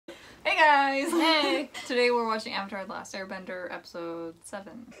guys! Hey! Today we're watching Avatar: The Last Airbender, episode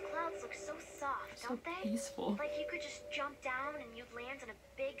 7. Clouds look so soft, don't they? Peaceful. Like you could just jump down and you'd land in a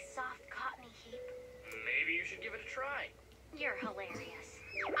big, soft, cottony heap. Maybe you should give it a try. You're hilarious.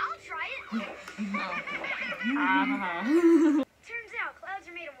 I'll try it! Turns out clouds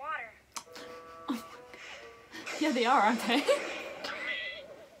are made of water. Yeah, they are, aren't they?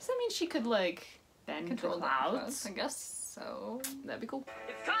 Does that mean she could, like, bend Control the the clouds? I guess so. That'd be cool.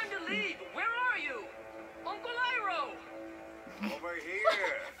 It's time to leave. Where are you? Uncle Iroh! Over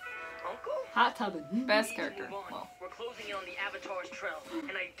here. Uncle? Hot tubbing. Best character. Move on. Well, We're closing in on the Avatar's trail,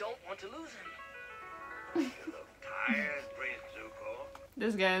 and I don't want to lose him. You look tired, Prince Zuko.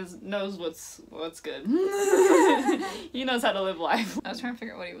 This guy knows what's good. He knows how to live life. I was trying to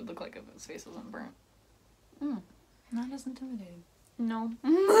figure out what he would look like if his face wasn't burnt. Not as intimidating. No.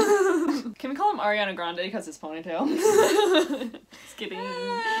 Can we call him Ariana Grande because his ponytail? Just kidding.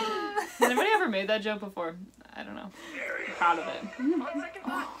 Has anybody ever made that joke before? I don't know. I'm proud of it. On second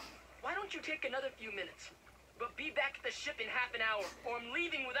thought, why don't you take another few minutes? But be back at the ship in half an hour, or I'm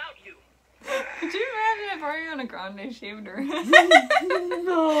leaving without you. Could you imagine if Ariana Grande shaved her head?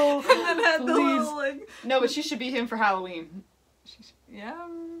 No. And then had the Please. little, like... No, but she should be him for Halloween. Yeah.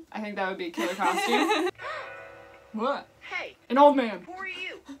 I think that would be a killer costume. What? Hey, An old man. who are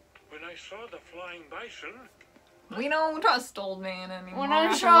you? When I saw the flying bison, We don't trust old man anymore. When I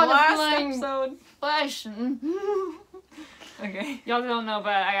after saw the last flying- episode. Bison. Okay. Y'all don't know,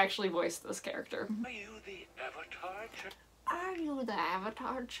 but I actually voiced this character. are you the Avatar? Are you the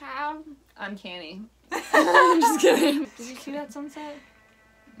Avatar child? Uncanny. I'm just kidding. Did you see that sunset?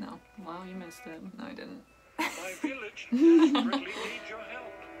 No. Wow, you missed it. No, I didn't. My village desperately needs your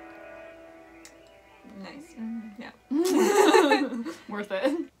help. Nice. Yeah. Worth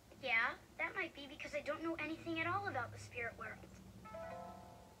it. Yeah, that might be because I don't know anything at all about the spirit world.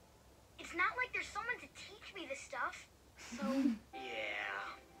 It's not like there's someone to teach me this stuff. So,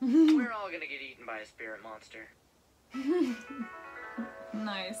 Yeah. We're all gonna get eaten by a spirit monster.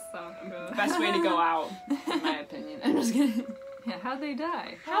 Nice. So good. Best way to go out, in my opinion. I'm just kidding. Yeah, how'd they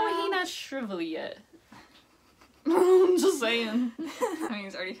die? How are he not shrivelly yet? I'm just saying. I mean,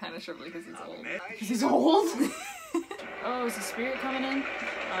 he's already kind of shrivelly because he's old. Because he's old. Oh, is the spirit coming in?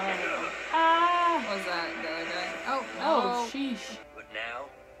 Ah! What was that? The other guy? Oh, Oh, sheesh. But now,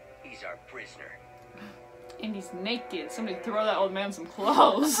 he's our prisoner. And he's naked. Somebody throw that old man some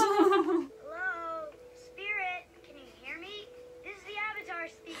clothes. hello, spirit, can you hear me? This is the Avatar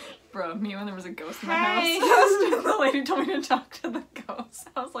speaking. Bro, me when there was a ghost in my Hey. house. The lady told me to talk to the ghost.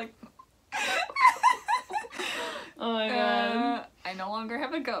 I was like, Oh my god. I no longer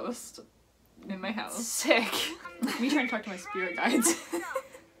have a ghost in my house. Sick. Me trying to talk to my spirit guides.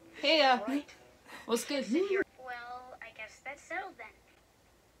 Hey, Right? what's good? Well, I guess that's settled then.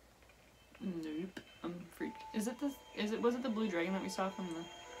 Nope. I'm freaked. Was it the blue dragon that we saw from the...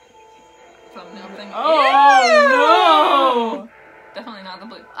 Thumbnail thing. Oh, no! Definitely not the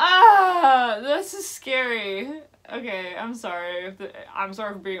blue. Ah, this is scary. Okay, I'm sorry. I'm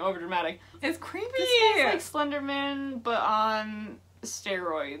sorry for being overdramatic. It's creepy. This guy's like Slender Man, but on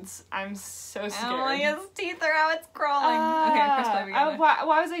steroids. I'm so scared. Oh, his teeth are out. It's crawling. Okay, press play again. why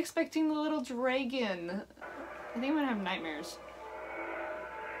was I expecting the little dragon? I think I'm gonna have nightmares.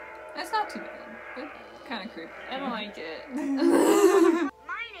 It's not too bad. It's kind of creepy. I don't like it. My name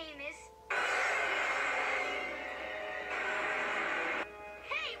is...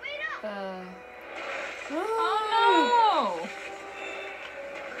 Hey, wait up! Oh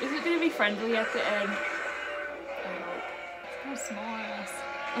Is it gonna be friendly at the end? no! What a small ass.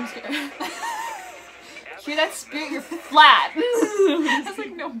 I'm scared. Hear that spirit? You're flat. It's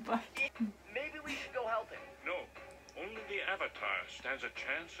like no butt. Maybe we should go help him. No, only the Avatar stands a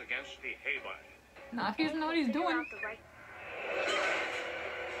chance against the Haywire. Not if he doesn't know what he's Figure doing. out the right...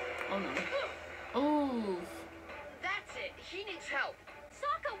 Oh no. Oh. That's it. He needs help.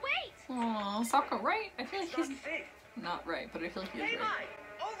 Sokka, wait! Aw, Sokka, right? I feel like It's not he's safe. not right, but I feel like he's Hey, right. Mai,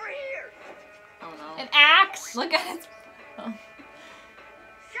 over here. Oh no. An axe. Look at it. Oh, Sokka,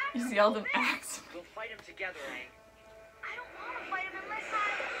 he just yelled an wait! axe. We'll fight him together, Aang. I don't want to fight him unless I...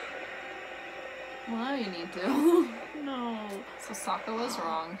 Well, you need to. No. So Sokka was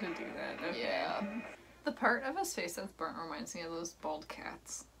wrong to do that. Okay. Yeah. The part of his face that's burnt reminds me of those bald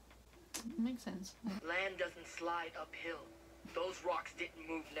cats. Makes sense. Land doesn't slide uphill. Those rocks didn't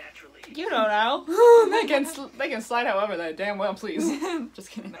move naturally. You don't know. they can slide however they damn well please.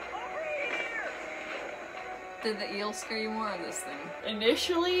 Just kidding. Did the eel scare you more or this thing?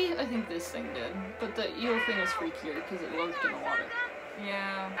 Initially, I think this thing did, but the eel thing was freakier because it lurked in the water.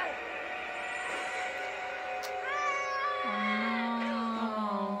 Yeah.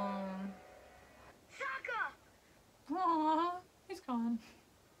 Oh.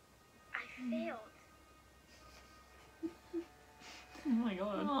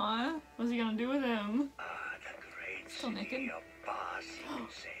 Still naked?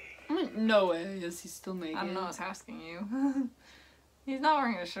 I'm like, no way is he still naked. I don't know. I was asking you. He's not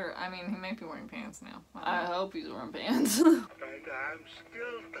wearing a shirt. I mean, he might be wearing pants now. I hope he's wearing pants. And I'm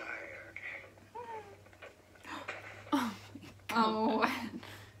still tired. Oh.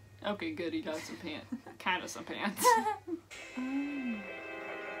 Okay, good. He got some pants. Kind of some pants.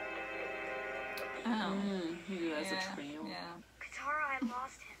 Oh. He has Yeah. a trail. Yeah. Katara, I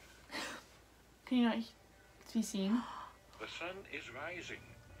lost him. Can you not be seen? The sun is rising.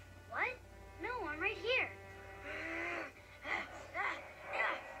 What? No, I'm right here.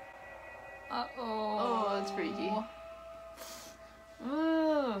 Uh oh. Oh, that's freaky.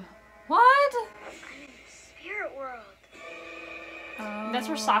 Ugh. What? I'm in the spirit world. That's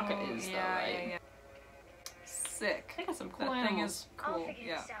where Sokka is, though, yeah, right? Yeah, yeah. Sick. They got some cool That thing animals. is I'll cool. figure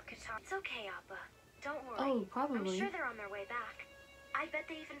Yeah. this out, Katara. It's okay, Appa. Don't worry. Oh, I'm probably. sure they're on their way back. I bet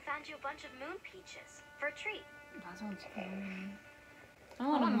they even found you a bunch of moon peaches for a treat. That sounds cool. I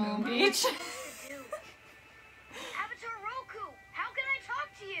want a want a moon moon beach. Avatar Roku, how can I talk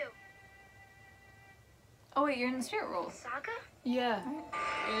to you? Oh wait, you're in the spirit world. Sokka? Yeah.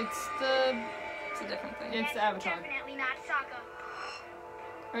 It's It's a different thing. It's the That's Avatar. definitely not Sokka.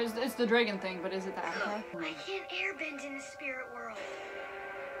 Or it's the dragon thing, but is it the Avatar? I can't airbend in the spirit world.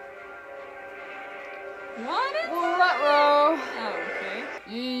 What? Ruh-roh. Oh, okay.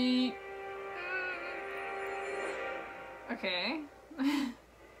 Yeet. Okay.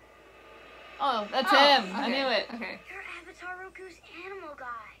 Oh, that's Oh, him. I okay, knew it. Okay. You're Avatar Roku's animal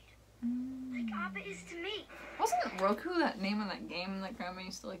guide. Like Appa is to me. Wasn't Roku that name of that game that Grandma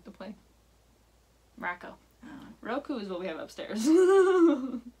used to like to play? Racco. Roku is what we have upstairs.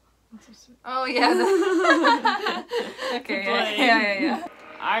 Oh yeah. Okay. Yeah.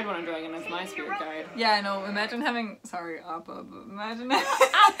 I'd want a dragon as my spirit guide. Yeah, I know. Imagine having. Sorry, Appa, but imagine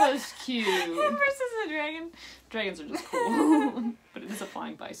Appa's cute. versus a dragon. Dragons are just cool. But it is a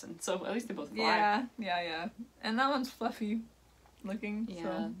flying bison, so at least they both fly. Yeah. And that one's fluffy looking. Yeah.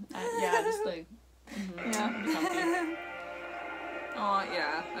 So. Yeah, just like. Yeah. Be comfy. Oh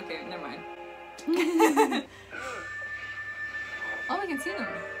yeah. Okay, never mind. Oh, we can see them.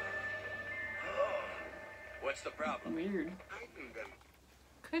 What's the problem? Weird.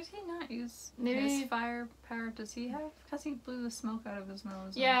 Could he not use Maybe- his fire power? Does he have? Because he blew the smoke out of his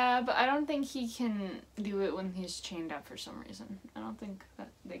nose. Yeah, but I don't think he can do it when he's chained up for some reason. I don't think that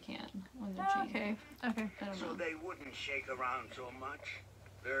they can when they're chained. Okay. Okay. I don't So know. they wouldn't shake around so much?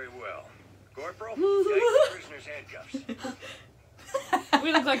 Very well. Corporal, take the prisoner's handcuffs.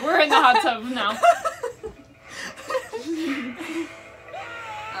 We look like we're in the hot tub now.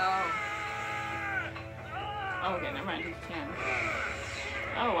 Oh. Oh, okay, never mind. He can.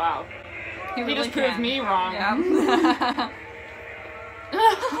 Oh, wow. He really just proved can. me wrong. Yeah.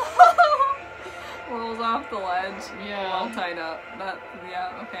 Rolls off the ledge. Yeah. All tied up.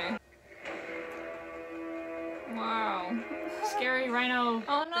 Yeah, okay. Wow. Scary rhino.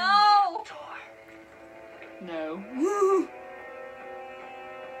 Oh no! No.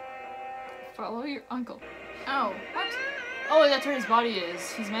 Follow your uncle. Oh, what? Oh, that's where his body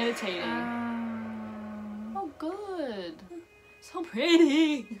is. He's meditating. Um, Oh, good. So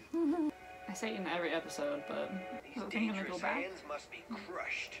pretty. I say it in every episode, but These I think I'm gonna dangerous go back. hands must be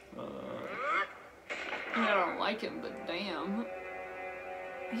crushed. I mean, I don't like him, but damn.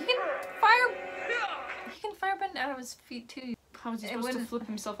 he can fire. He can firebend out of his feet too. How was he It supposed to wouldn't- flip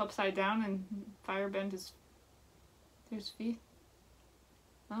himself upside down and firebend his feet?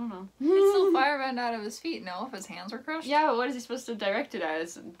 I don't know. He can still firebend out of his feet. No, if his hands are crushed. Yeah, but what is he supposed to direct it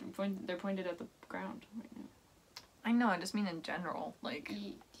at? They're pointed at the ground right now. I know. I just mean in general. Like,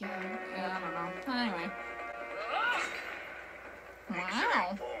 Yeah. yeah, I don't know. Anyway. Wow.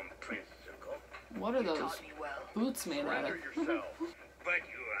 Excellent form, Prince Zuko. What are those Taught me well. boots made out Surrender of? yourself. But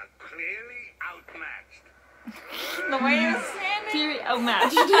you are clearly outmatched. The way you're standing. Theory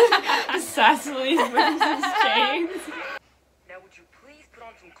outmatched. Assassinating versus chains. Now, would you please put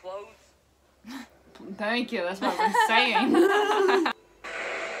on some clothes? Thank you, that's what I've been saying.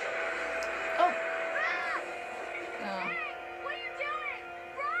 Oh. What are you doing?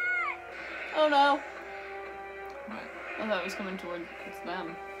 Run! Oh no. What? I thought it was coming towards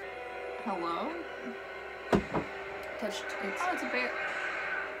them. Hello? Touched its. Oh, it's a bear.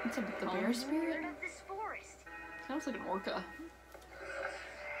 It's the bear spirit? Of this forest. Sounds like an orca.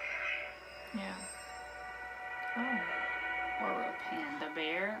 Yeah. Oh. Or a panda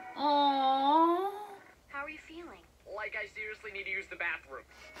bear. Aww. How are you feeling? Like I seriously need to use the bathroom.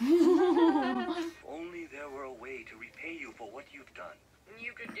 If only there were a way to repay you for what you've done.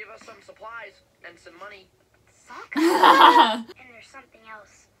 You could give us some supplies and some money. Sokka. And there's something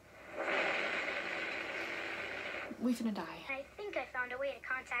else. We finna die. I think I found a way to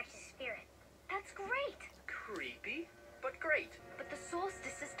contact his spirit. That's great. Creepy, but great. But the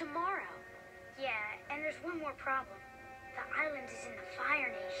solstice is tomorrow. Yeah, and there's one more problem. The island is in the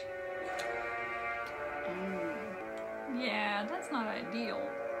Fire Nation. Yeah, that's not ideal.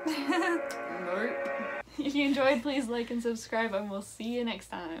 Nope. If you enjoyed, please like and subscribe, and we'll see you next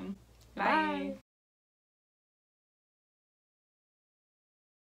time. Bye.